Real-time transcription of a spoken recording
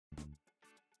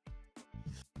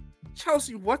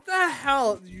Chelsea, what the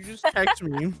hell did you just text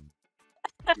me?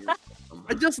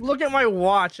 I just look at my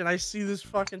watch and I see this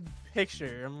fucking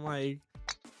picture. I'm like,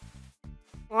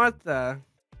 what the?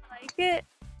 Like it?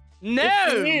 No!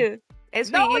 It's for you. It's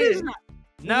for No, you. it is not.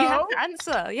 No! You have to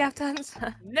answer. You have to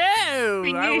answer. No!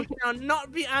 For I you. shall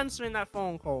not be answering that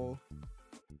phone call.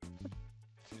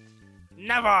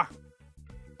 Never! I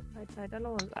don't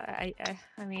know. I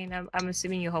mean, I'm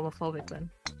assuming you're homophobic then.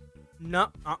 No.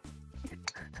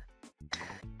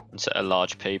 It's a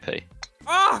large PP.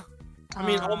 Ah! I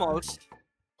mean, almost.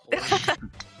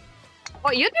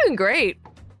 Oh, you're doing great.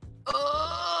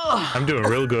 I'm doing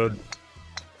real good.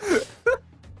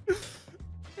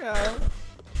 Yeah.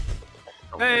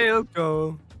 Hey, let's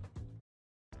go.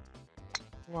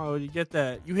 Wow, you get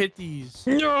that? You hit these.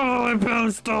 No, I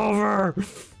bounced over.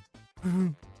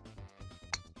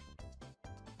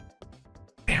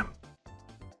 Damn.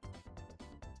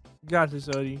 You got this,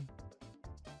 Odie.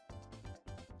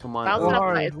 Come on. Bounce Lord. up,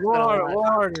 Water, guys. water,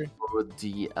 water.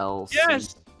 DLC.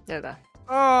 Yes! There we go.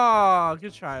 Oh,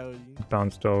 good try, Odie.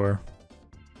 Bounced over.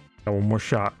 Got one more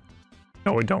shot.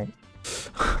 No, we don't.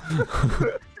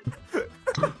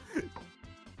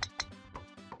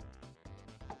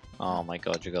 Oh my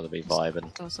god, you gotta be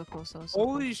vibing. So close.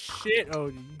 Holy shit,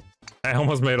 Odie. I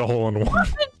almost made a hole in one.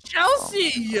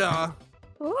 Chelsea!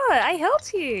 What? I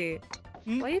helped you.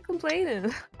 Hmm? Why are you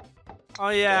complaining? Oh,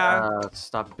 yeah.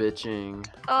 Stop bitching.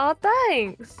 Oh,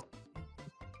 thanks.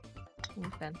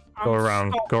 Okay. Go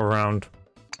around. Go around.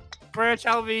 Where,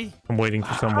 Chelby? I'm waiting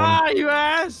for someone. Ah, you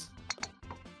ass!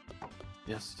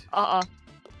 Yes. Uh-uh.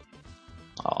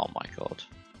 Oh my god.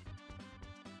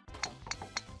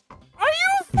 Are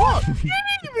you fucking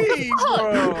kidding me,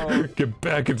 bro? Get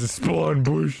back into spawn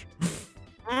bush.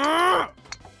 Ah!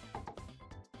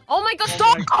 Oh my god, Oh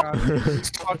stop! my God.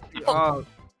 Fuck you up.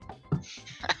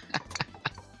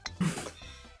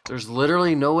 There's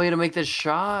literally no way to make this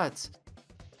shot.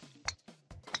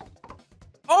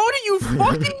 Odie, you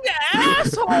fucking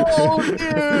asshole,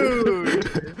 dude!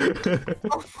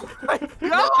 Oh my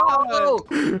god! No!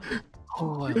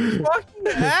 Oh, You fucking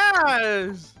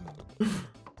ass!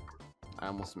 I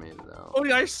almost made it out.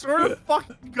 Odie, I swear to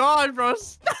fucking god, bro.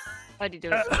 How'd you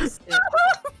do it? Just do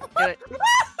it. Do it.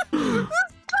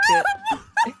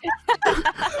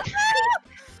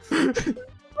 Fucking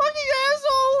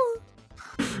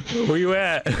asshole! Where you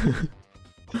at?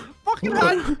 Fucking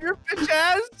hot, your bitch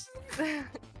ass!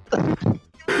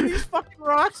 Give me these fucking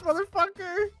rocks,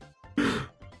 motherfucker!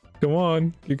 Come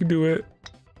on, you can do it.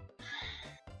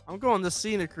 I'm going the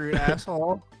scenic route,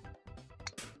 asshole.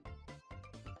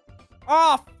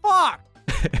 Oh, fuck!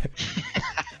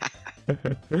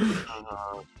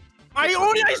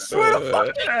 I swear to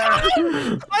fucking god!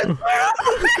 I swear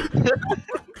to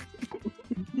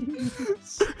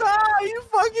Stop, you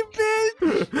fucking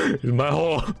bitch! It's my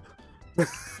hole.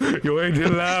 You ain't too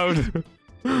loud.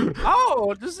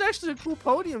 Oh, this is actually a cool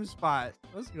podium spot.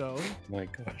 Let's go. Oh my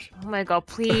gosh. Oh my god,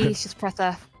 please just press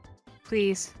F.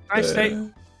 Please. Nice take.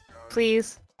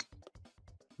 Please.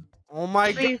 Oh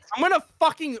my god. I'm gonna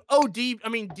fucking OD. I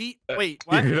mean, D. Wait,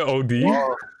 what? You're gonna OD?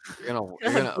 Oh, you're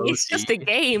gonna It's just a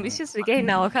game. It's just a game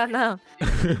now. I can't now.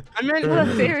 I meant,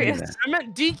 I'm serious. I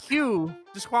meant DQ.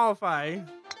 Disqualify.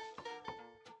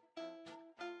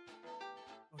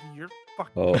 Oh, you're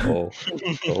fucking.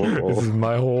 This is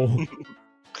my hole.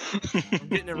 I'm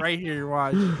getting it right here.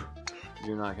 Watch.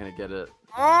 You're not gonna get it.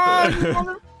 Oh, you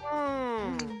mother.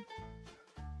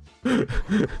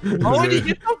 Odie,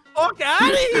 get the fuck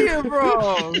out of here,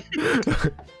 bro!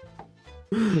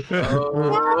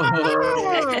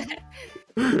 Oh.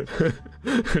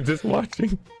 Just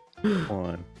watching.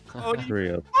 One. Odie, Hurry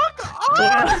up. fuck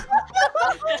off!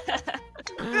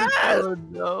 Yes! Oh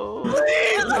no!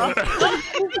 Stop!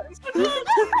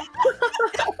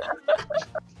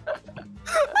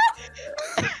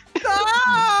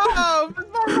 It's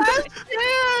my last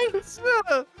chance! It's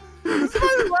my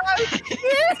last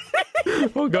chance!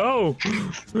 Oh, go!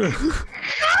 No, I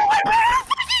ran out of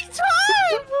fucking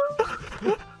time!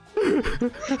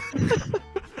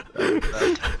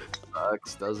 That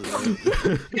sucks, doesn't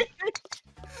it?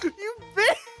 You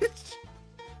bitch!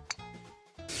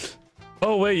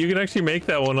 Oh, wait, you can actually make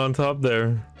that one on top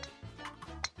there.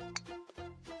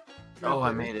 Oh,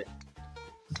 I made it.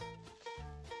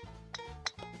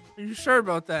 Are you sure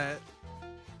about that?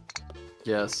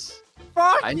 Yes.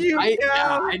 Fuck I you, yeah,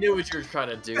 Cal. I knew what you were trying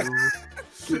to do.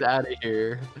 Get out of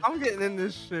here. I'm getting in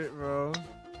this shit, bro.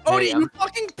 Hey, Odie, you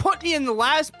fucking put me in the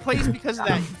last place because of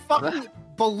that. You fucking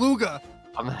beluga.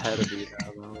 I'm ahead of you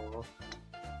now.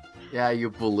 Yeah, you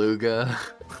beluga.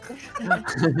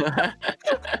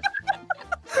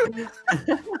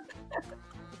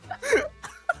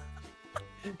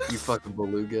 You fucking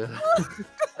beluga.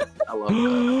 I love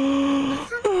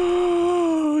that.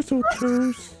 Oh, so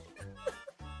close.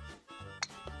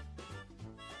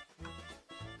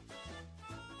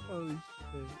 Holy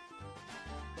shit.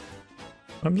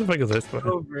 I'm just like this way.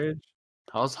 Oh, bridge.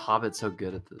 How's Hobbit so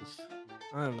good at this?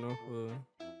 I have no clue.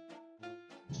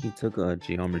 He took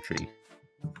geometry.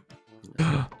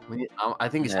 I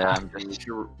think it's Yeah, hacking.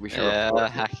 We should Yeah,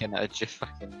 report. hacking a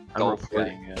fucking I'm golf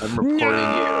reporting, game. I'm reporting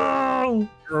No!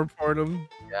 Report him. you.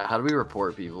 Yeah, how do we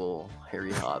report people?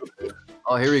 Harry Hobbit.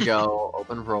 Oh, here we go.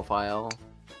 Open profile.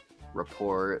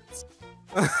 Reports.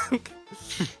 Are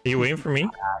you waiting for me?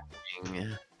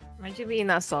 Imagine being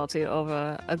that salty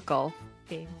over a golf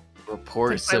game.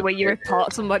 Reports. Like when you're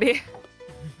taught somebody.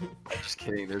 Just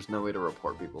kidding. There's no way to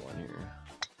report people on here.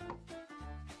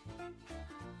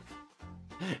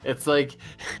 It's like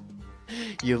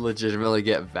you legitimately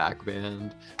get back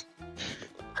banned.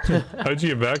 How'd you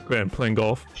get back, man? Playing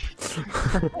golf?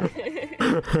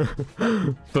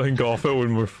 Playing golf out with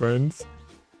my friends?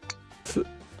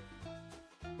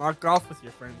 Not golf with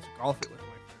your friends. Golf it with my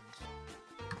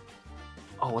friends.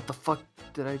 Oh, what the fuck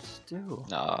did I just do?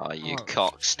 Oh, you Oh,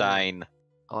 cock stain.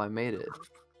 Oh, I made it.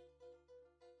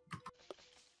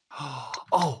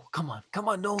 Oh, come on. Come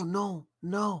on. No, no,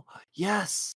 no.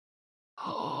 Yes.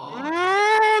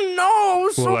 No!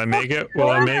 So Will I make it? Will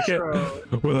I make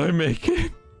it? Will I make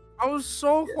it? I was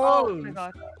so Oh close. my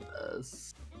god.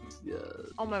 Yes. Yes.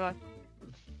 Oh my god.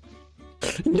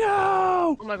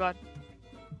 No! Oh my god.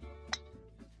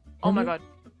 Oh my Mhm. god.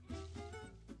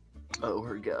 Oh,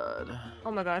 her god.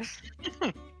 Oh my god.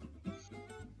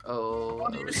 Oh.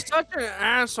 Oh, you're such an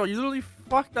asshole. You literally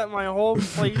fucked up my whole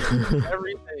place and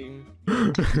everything.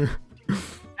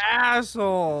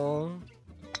 Asshole.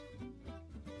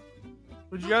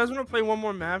 Would you guys want to play one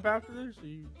more map after this? Or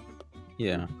you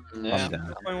Yeah. Yeah. I'm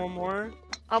down. play one more?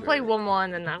 I'll play Sure. one more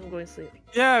and then I'm going to sleep.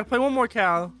 Yeah, play one more,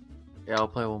 Cal. Yeah, I'll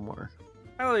play one more.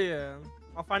 Hell yeah.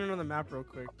 I'll find another map real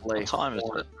quick. Play What time is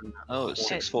four- it? Oh, it's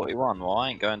Shit. 6:41. Well, I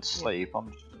ain't going to sleep.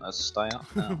 I'm just gonna stay up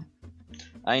now.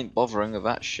 I ain't bothering with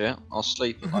that shit. I'll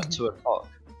sleep at like 2 o'clock.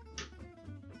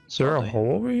 Is there a Sorry.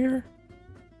 hole over here?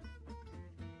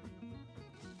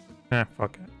 Ah,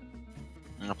 fuck it.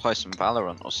 I'm gonna play some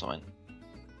Valorant or something.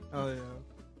 Hell yeah.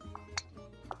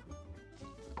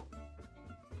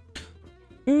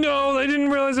 No, they didn't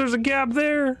realize there's a gap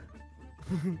there.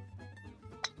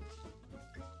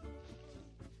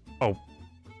 Oh.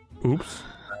 Oops.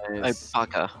 Hey, Nice.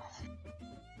 bugger.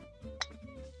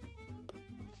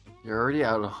 You're already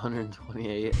out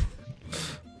 128.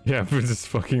 Yeah, we're just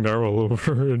fucking narrow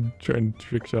over and trying to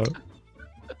trick shot.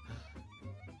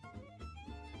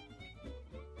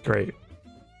 Great.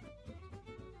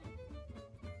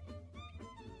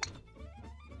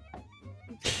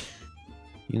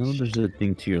 You know, there's a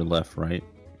thing to your left, right?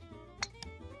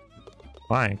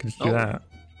 Fine, can just do Oh. that.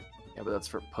 Yeah, but that's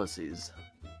for pussies.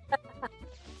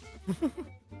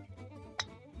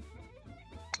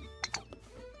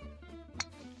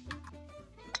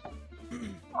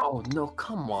 Oh no,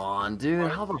 come on, dude.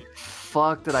 How the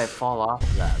fuck did I fall off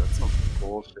of that? That's some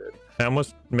bullshit. I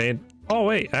almost made. Oh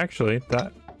wait, actually,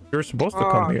 that you're supposed to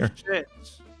come here. Shit.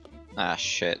 Ah,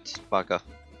 shit. Bugger.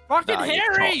 Fucking Nah, you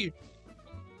Harry!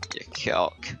 You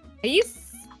cock. Are you?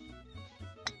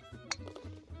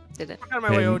 Did it? Fuck out of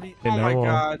my way, In- OD. in Oh my Noah.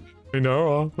 god. I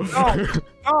know. No!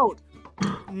 No!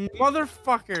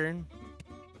 Motherfucker.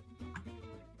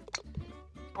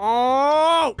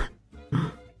 Oh!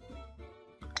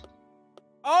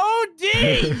 OD!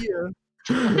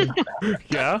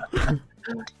 Yeah.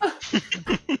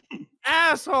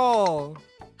 Asshole!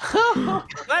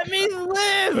 Let me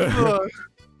live!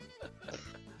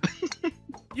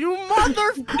 You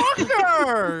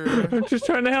motherfucker! I'm just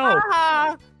trying to help.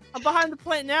 Ah, I'm behind the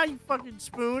plant now, you fucking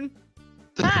spoon.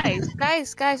 Guys,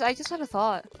 I just had a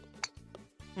thought.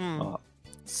 Hmm.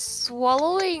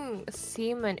 Swallowing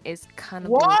semen is kind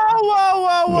of Whoa, whoa,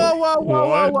 whoa, whoa, whoa, whoa,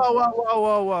 What? whoa, whoa,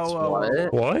 whoa, whoa, whoa, whoa.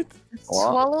 What? What?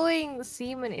 Swallowing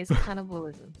semen is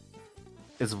cannibalism.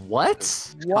 Is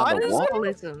what? What is it?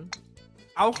 Cannibalism.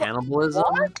 Cannibalism?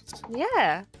 What?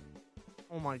 Yeah.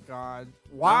 Oh my god.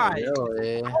 Why? Not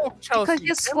really. Oh, Chelsea,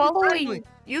 Because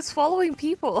you're swallowing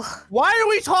people. Why are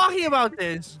we talking about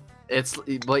this? It's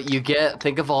but you get.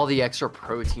 Think of all the extra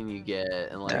protein you get,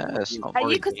 and like. Yeah, it's not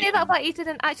And you could say that organic- about eating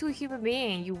an actual human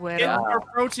being, you weirdo. Get more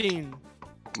protein.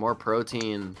 More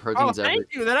protein. Oh, Protein's thank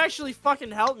everything. you. That actually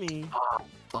fucking helped me.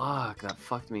 Fuck, that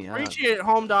fucked me up. Appreciate it,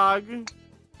 home dog.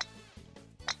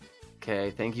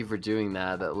 Okay, thank you for doing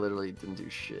that. That literally didn't do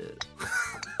shit.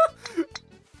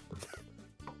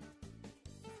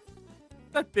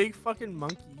 That big fucking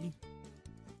monkey.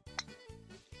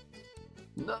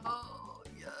 No.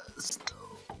 Yes.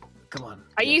 No. Come on.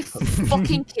 Are you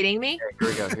fucking kidding me? Here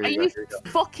we go. Are you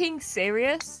fucking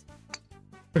serious?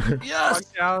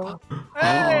 Yes. Cal.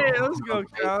 Hey, let's go,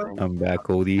 Cal. I'm back,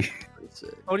 Odie.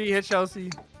 Odie hit Chelsea.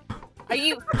 Are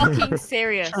you fucking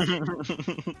serious?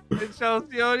 Hit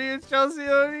Chelsea, Odie. Hit Chelsea,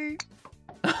 Odie.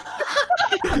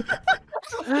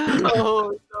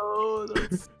 Oh no.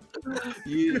 That's...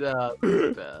 You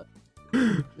bad.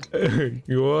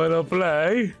 You wanna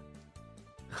play?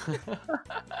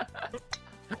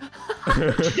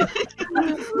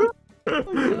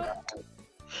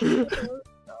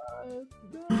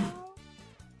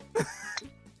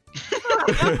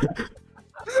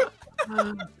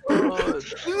 No,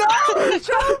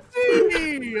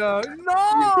 Chelsea! No!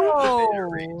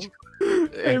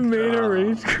 I made a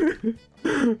rage quit.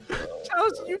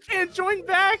 Chelsea, you can't join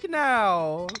back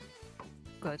now.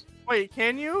 Good. Wait,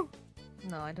 can you?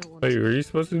 No, I don't want Wait, to. were you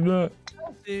supposed to do that?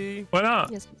 Chelsea. Why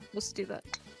not? Yes, let's do that.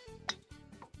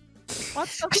 What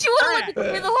the Because you want to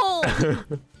let me in the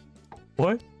hole!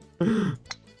 What?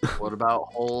 What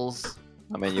about holes?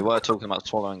 I mean, you were talking about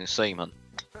swallowing a semen.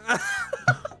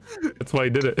 That's why I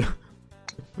did it.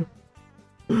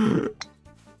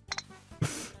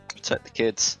 Protect the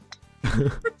kids.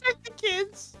 Protect the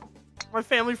kids. My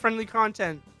family-friendly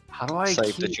content. How do I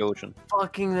Save the keep children.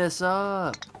 fucking this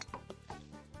up?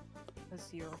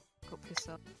 Because you're go piss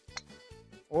up.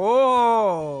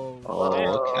 Oh. Oh, shit.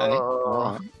 okay.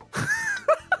 Alright.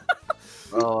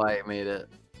 Oh, I made it.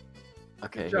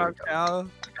 Okay, Good here we job, go. Cal.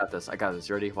 I got this. I got this.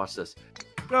 You ready? Watch this.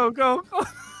 Go, go, go.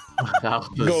 That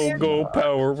was- Go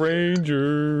Power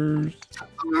Rangers!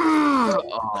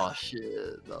 Oh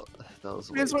shit! That was.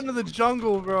 This way went to the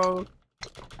jungle, bro.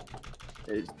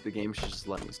 the game should just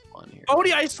let me spawn here.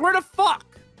 Odie, I swear to fuck.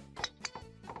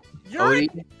 You're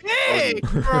Odie, big,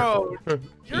 bro.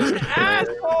 You're an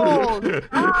asshole.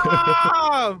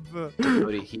 Stop.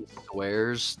 Odie, he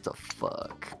swears to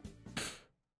fuck.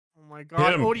 Oh my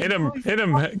god. Odie, hit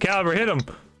him, Caliber, hit him!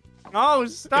 No,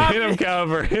 stop. Hit him,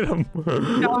 Caliber, hit him!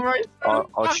 Caliber,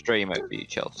 I'll stream it for you,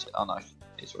 Chelsea. Oh no,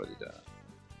 he's already doing it.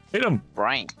 Hit him!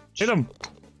 Brain. Hit him!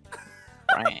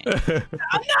 Brain.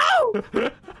 No.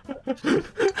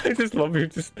 I just love you,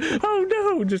 just, oh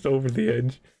no, just over the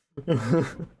edge.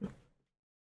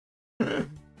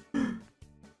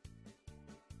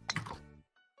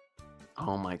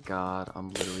 Oh my god, I'm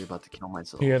literally about to kill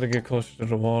myself. You gotta get closer to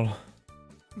the wall.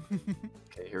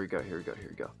 Okay, here we go. Here we go. Here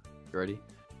we go. You ready?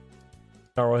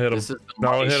 Now I'll hit him. This is the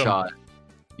No, money hit him. shot.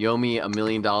 You owe me $1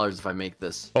 million if I make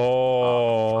this.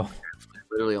 Oh. I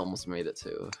literally almost made it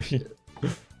too. Shit.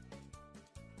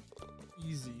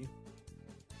 Easy.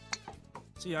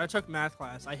 See, I took math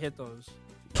class. I hit those.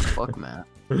 Fuck, man.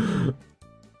 You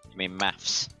mean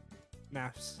maths?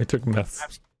 Maths. I took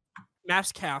meth.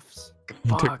 Maths calves.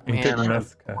 Fuck, I man. took I'm in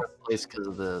meth. fourth place because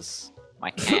of this.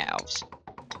 My calves.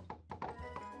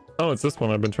 Oh, it's this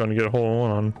one I've been trying to get a hole in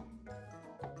one on.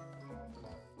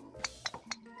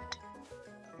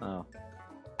 Oh.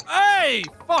 Hey!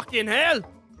 Fucking hell!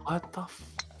 What the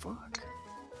fuck?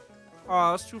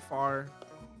 Oh, that's too far.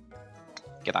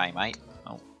 G'day, mate.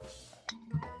 Oh.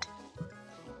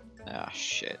 Ah,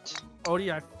 shit.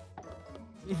 Odie, I...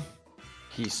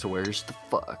 He swears to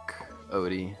fuck,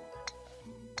 Odie.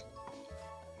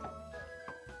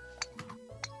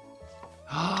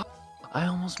 I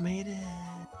almost made it.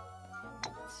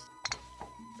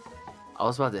 I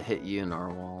was about to hit you,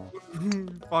 Narwhal.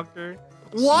 Fucker.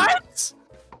 What?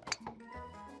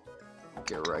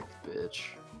 Get wrecked, bitch.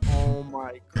 Oh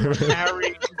my god.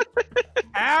 Harry!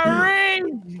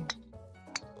 Harry!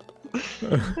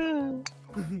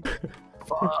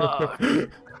 Fuck.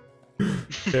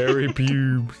 Hairy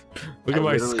pubes. Look I at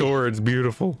my literally- score, it's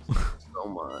beautiful. So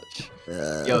much.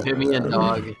 Yo, hit me in,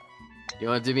 dog. You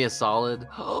wanna do me a solid?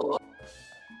 Yo!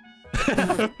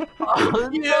 Hit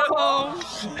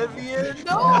me in,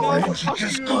 No! no! Fuck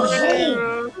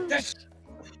you,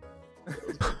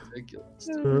 Ridiculous.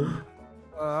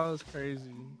 Oh, that was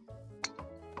crazy.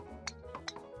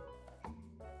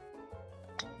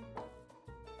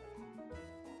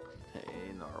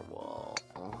 Hey, Narwhal.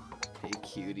 Hey,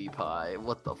 cutie pie.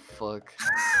 What the fuck?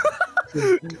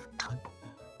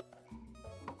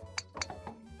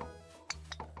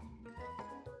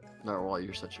 Narwhal,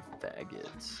 you're such a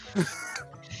faggot.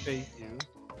 Thank you.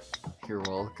 You're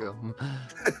welcome.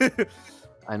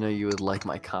 I know you would like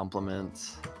my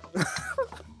compliment.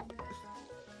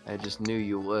 I just knew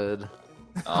you would.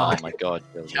 Oh my god.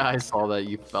 Yeah, I saw that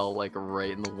you fell like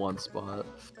right in the one spot.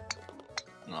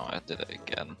 No, I did it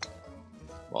again.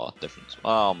 What difference?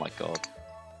 Oh my god.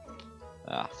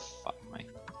 Ah, fuck me.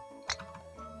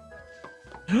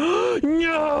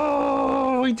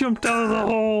 No! He jumped out of the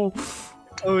hole.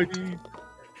 Oh,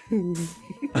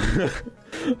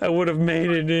 I would have made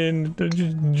it in. I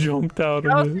just jumped out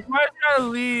of it. why did I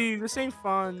leave? This ain't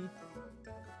fun.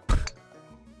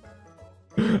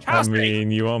 I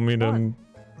mean, you want me to?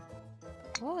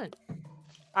 What?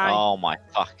 Oh my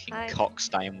fucking I-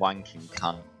 cockstain wanking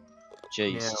cunt. Yeah,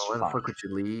 Jesus why the fuck. fuck would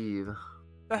you leave?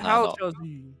 The No, hell, no.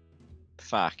 Chelsea?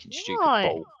 Fucking stupid Why?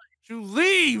 ball. You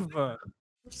leave! I'm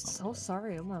so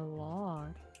sorry. Oh my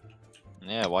lord.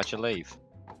 Yeah, why'd you leave?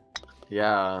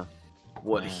 Yeah,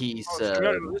 what Yeah. he Oh, said. so we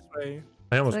gotta go this way.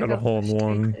 I almost got a hole in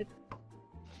one. frustrated.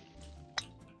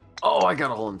 Oh, I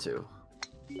got a hole in two.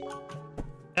 Oh,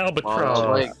 that's Albatross.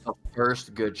 like the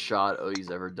first good shot Odie's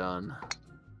ever done.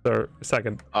 Third,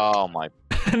 second. Oh my.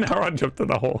 Now I jumped in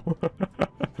the hole.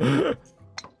 And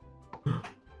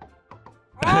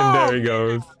Oh, there he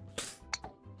goes.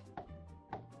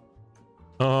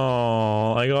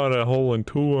 Oh, I got a hole in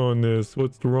two on this.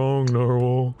 What's wrong,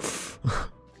 Narwhal?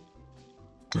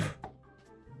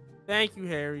 thank you,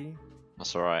 Harry.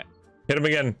 That's alright. Hit him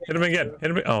again. Hit him again.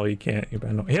 Hit him. Oh, you can't. You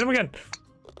better not. Hit him again.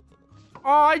 Oh,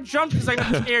 I jumped because I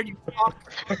got scared, you fuck.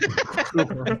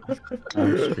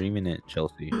 I'm streaming it,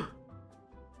 Chelsea.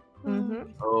 Mm-hmm.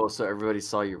 Oh, so everybody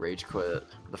saw you rage quit.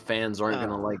 The fans aren't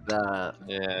gonna like that.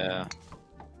 Yeah.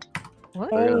 What?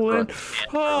 Oh, and...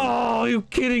 oh, you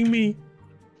kidding me?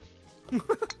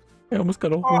 I almost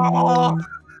got a hole in one.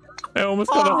 I almost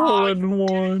got a hole in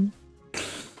one.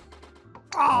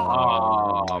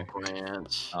 Oh,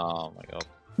 Branch. Oh my god.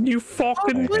 You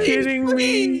fucking Please, kidding me?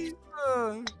 please.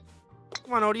 Come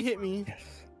on, Odie, hit me.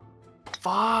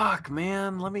 Fuck,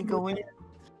 man. Let me go in.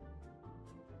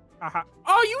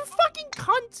 Oh, you fucking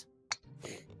cunt!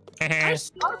 I Wait,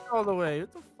 stopped all the way.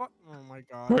 What the fuck? Oh my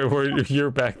god. you're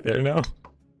back there now.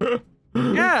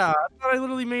 Yeah, I thought I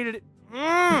literally made it.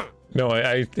 No,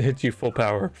 I hit you full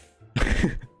power.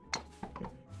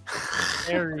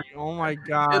 Harry, oh my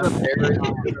god. Harry.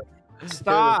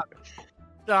 Stop.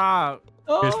 Stop.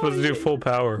 You're supposed to do full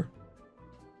power.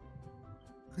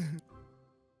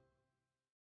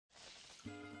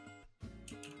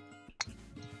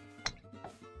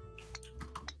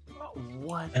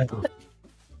 What the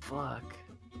fuck?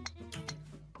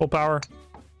 Full power.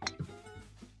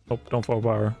 Oh, don't full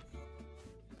power.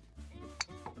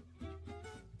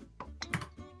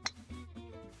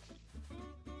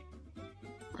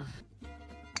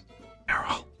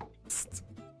 Errol.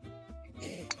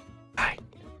 Hi.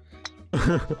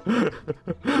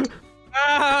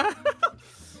 Ah.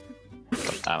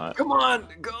 Damn it. Come on,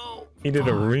 go! He did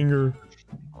a ringer.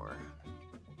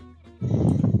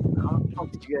 How the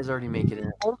fuck did you guys already make it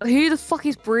in? Who the fuck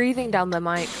is breathing down the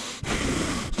mic?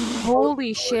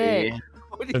 Holy shit.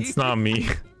 It's not me.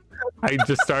 I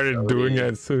just started doing it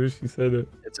as soon as she said it.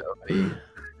 It's Odie.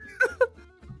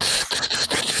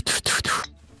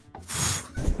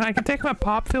 I can take my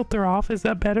pop filter off. Is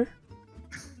that better?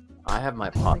 I have my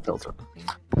pop filter.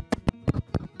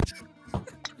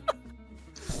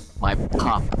 My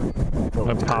pop filter.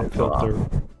 My pop filter.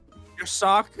 Your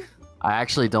sock? I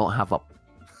actually don't have a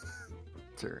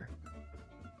filter.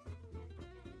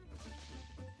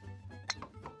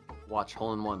 Watch,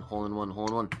 hole in one, hole in one, hole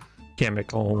in one. Can't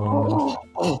make a hole in one.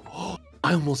 Oh,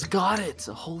 I almost got it.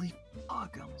 Holy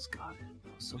fuck, I almost got it.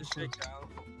 That was so Just close. shake out.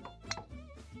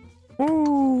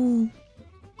 Ooh.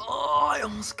 Oh, I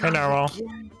almost got Hey, Narwhal. it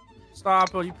again. Stop,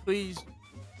 Odie, please.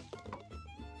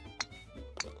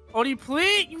 Odie,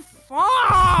 please, you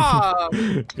fuck!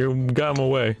 You got him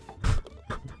away.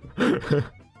 Give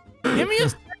me a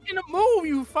second to move,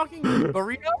 you fucking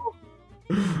burrito!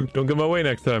 Don't give him away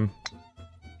next time.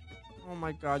 Oh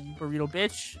my god, you burrito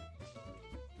bitch.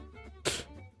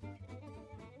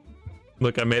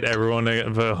 Look, I made everyone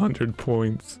have 100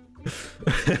 points.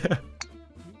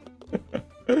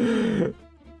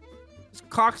 This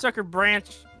cocksucker Branch.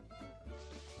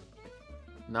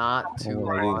 Not too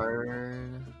Alrighty.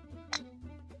 hard.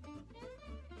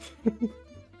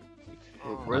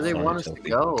 Where do they Sorry, want us to Sophie.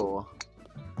 go?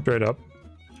 Straight up.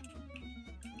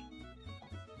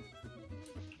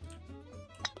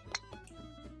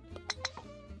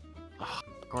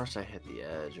 Of course I hit the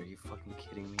edge. Are you fucking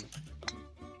kidding me?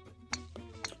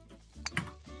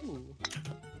 Ooh.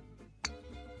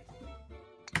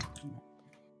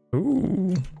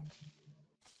 Ooh.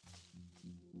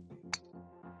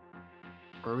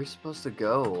 Where are we supposed to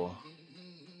go?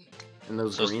 In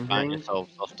those Just green bang things? yourself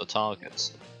off the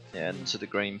targets. Yeah, into the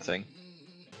green thing.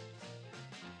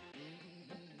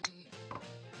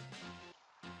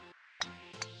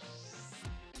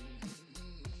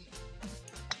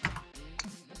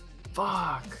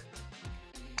 Fuck!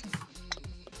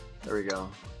 There we go.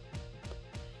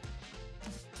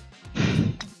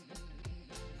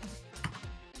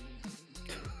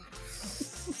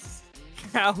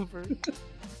 caliber.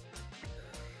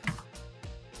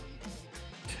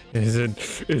 Is it?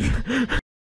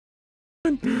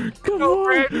 Come No, on!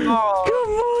 Red Ball. Come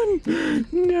on!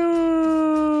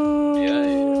 No!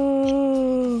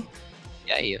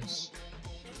 Yeah, yes.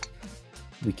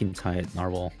 We can tie it,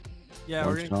 Narwhal. Yeah,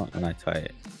 One we're gonna. shot and I tie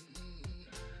it.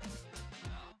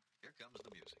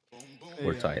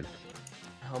 We're Yeah. tied.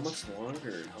 How much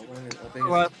longer? How long? I think The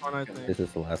last one, I think. This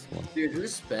is the last one. Dude, who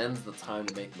spends the time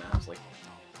to make maps like?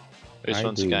 This I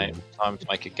one's a do. game. Time to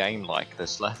make a game like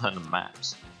this, let alone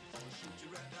maps.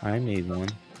 I made one.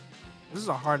 This is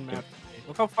a hard map to make.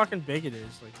 Look how fucking big it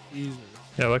is. Like, Jesus.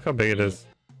 Yeah, look how big it is.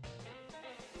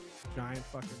 Giant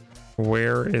fucking map.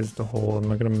 Where is the hole?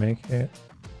 Am I gonna make it?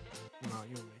 No,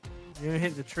 you won't make it. You're gonna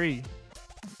hit the tree.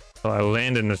 Well, I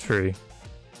land in the tree.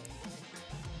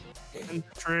 In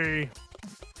the tree.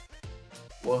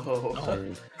 Whoa.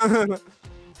 Sorry.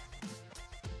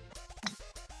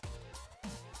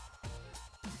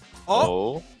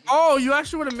 Oh, oh, you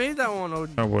actually would have made that one,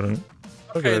 Odin. I wouldn't.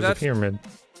 Look, Okay, there's a that's- pyramid.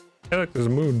 Hey, look, there's a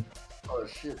moon. Oh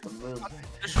shit, the moon.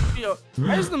 There should be a.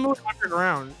 Why is the moon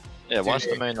underground? Yeah, why's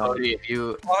the moon on? Cody, if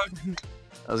you,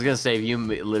 I was gonna say if you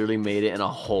literally made it in a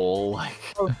hole, like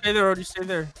Oh, stay there, Odie. Stay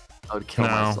there. I would kill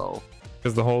No. myself.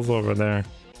 Because the hole's over there.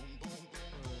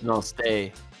 No,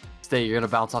 stay. You're gonna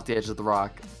bounce off the edge of the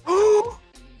rock. Oh!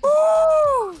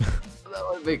 That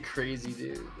would be crazy,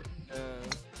 dude.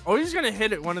 Oh, he's gonna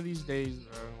hit it one of these days,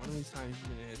 bro. One of these times he's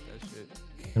gonna hit that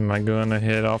shit. Am I gonna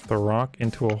hit off the rock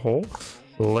into a hole?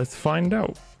 Let's find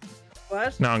out.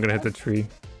 Now I'm gonna hit the tree.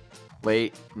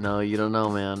 Wait, no, you don't know,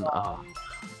 man. Oh,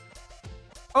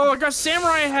 I got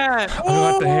samurai hat. I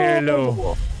got the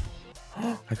halo.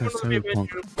 I got Cyberpunk.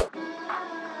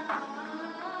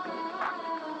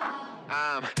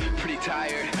 I'm pretty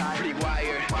tired, pretty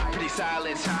wired, pretty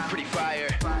silent, pretty fire.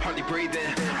 Hardly breathing,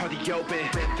 hardly open.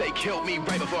 They killed me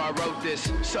right before I wrote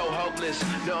this. So hopeless,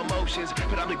 no emotions,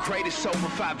 but I'm the greatest soul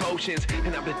from 5 oceans.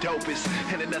 And I'm the dopest,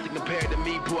 and there's nothing compared to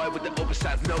me, boy, with the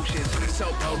oversized notions. So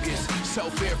bogus, so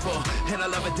fearful, and I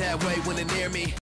love it that way when they're near me.